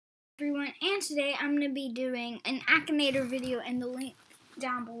everyone, and today I'm going to be doing an Akinator video in the link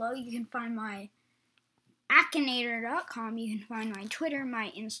down below. You can find my Akinator.com, you can find my Twitter,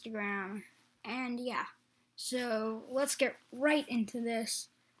 my Instagram, and yeah. So let's get right into this.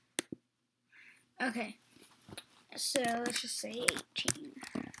 Okay, so let's just say 18.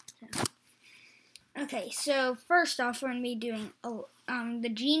 Okay, so first off, we're going to be doing the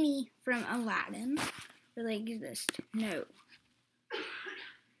genie from Aladdin. Really exist? No.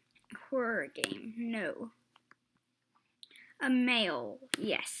 Horror game? No. A male?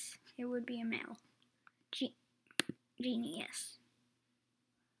 Yes. It would be a male. Genie? Yes.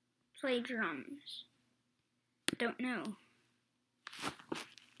 Play drums? Don't know.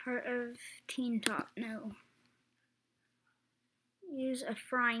 Part of Teen Top? No. Use a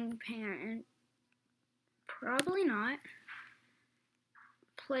frying pan? Probably not.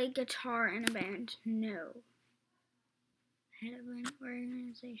 Play guitar in a band? No. Head of an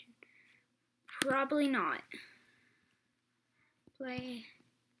organization? Probably not. Play?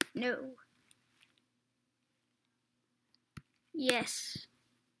 No. Yes.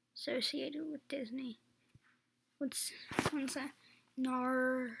 Associated with Disney. What's that?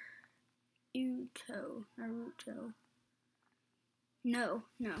 Naruto. No.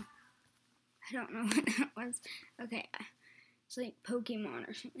 I don't know what that was. Okay. It's like Pokemon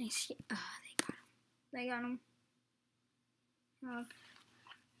or something. Oh, they got him.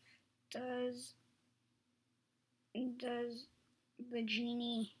 Does the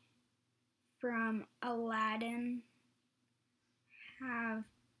genie from Aladdin have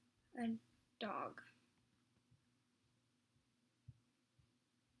a dog?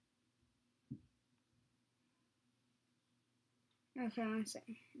 Okay, let's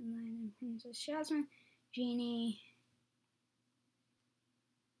see. Aladdin, Princess Jasmine, Genie.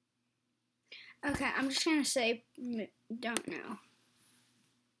 Okay, I'm just gonna say don't know.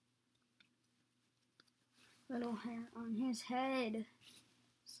 Little hair on his head.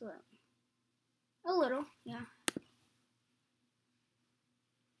 So, a little, yeah.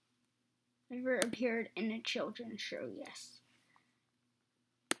 Ever appeared in a children's show? Yes.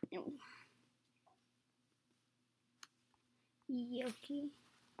 No. Yoki.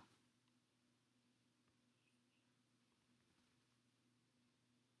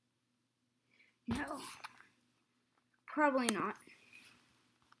 No. Probably not.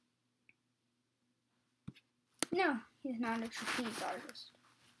 No, he's not a trapeze artist.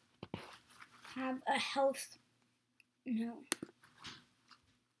 Have a health... No.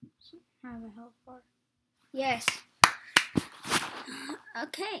 Have a health bar. Yes.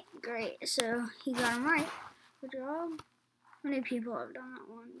 Okay, great. So, he got him right. Good job. How many people have done that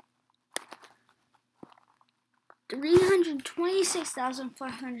one?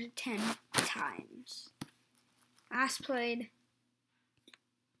 326,510 times. Last played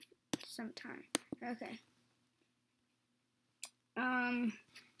sometime. Okay.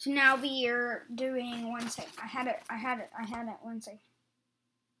 So now we're doing 1 second. I had it 1 second.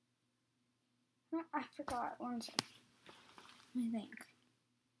 No, I forgot 1 second. Let me think.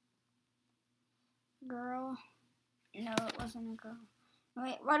 Girl. No, it wasn't a girl.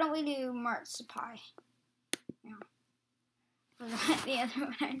 Wait, why don't we do Marsupai? Yeah. Forgot the other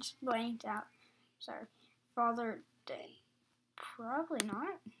one, I just blanked out. Sorry. Father Day. Probably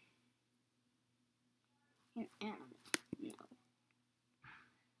not. An animal.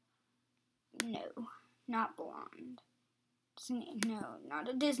 No. Not blonde. Disney. No, not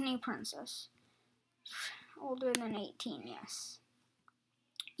a Disney princess. Older than 18, yes.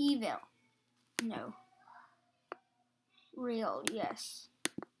 Evil. No. Real, yes.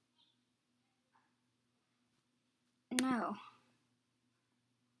 No.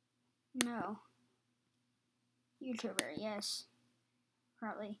 YouTuber, yes.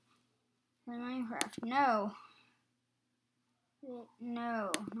 Probably. Minecraft, no.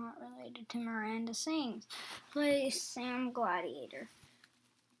 No, not related to Miranda Sings. Play Sam Gladiator.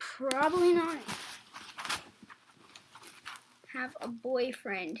 Probably not. Have a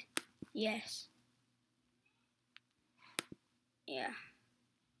boyfriend. Yes. Yeah.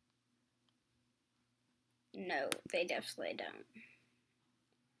 No, they definitely don't.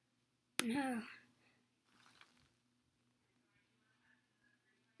 No.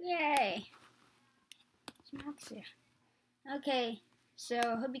 Yay. Okay,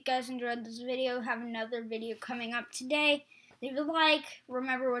 so hope you guys enjoyed this video. Have another video coming up today. Leave a like.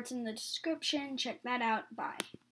 Remember what's in the description. Check that out. Bye.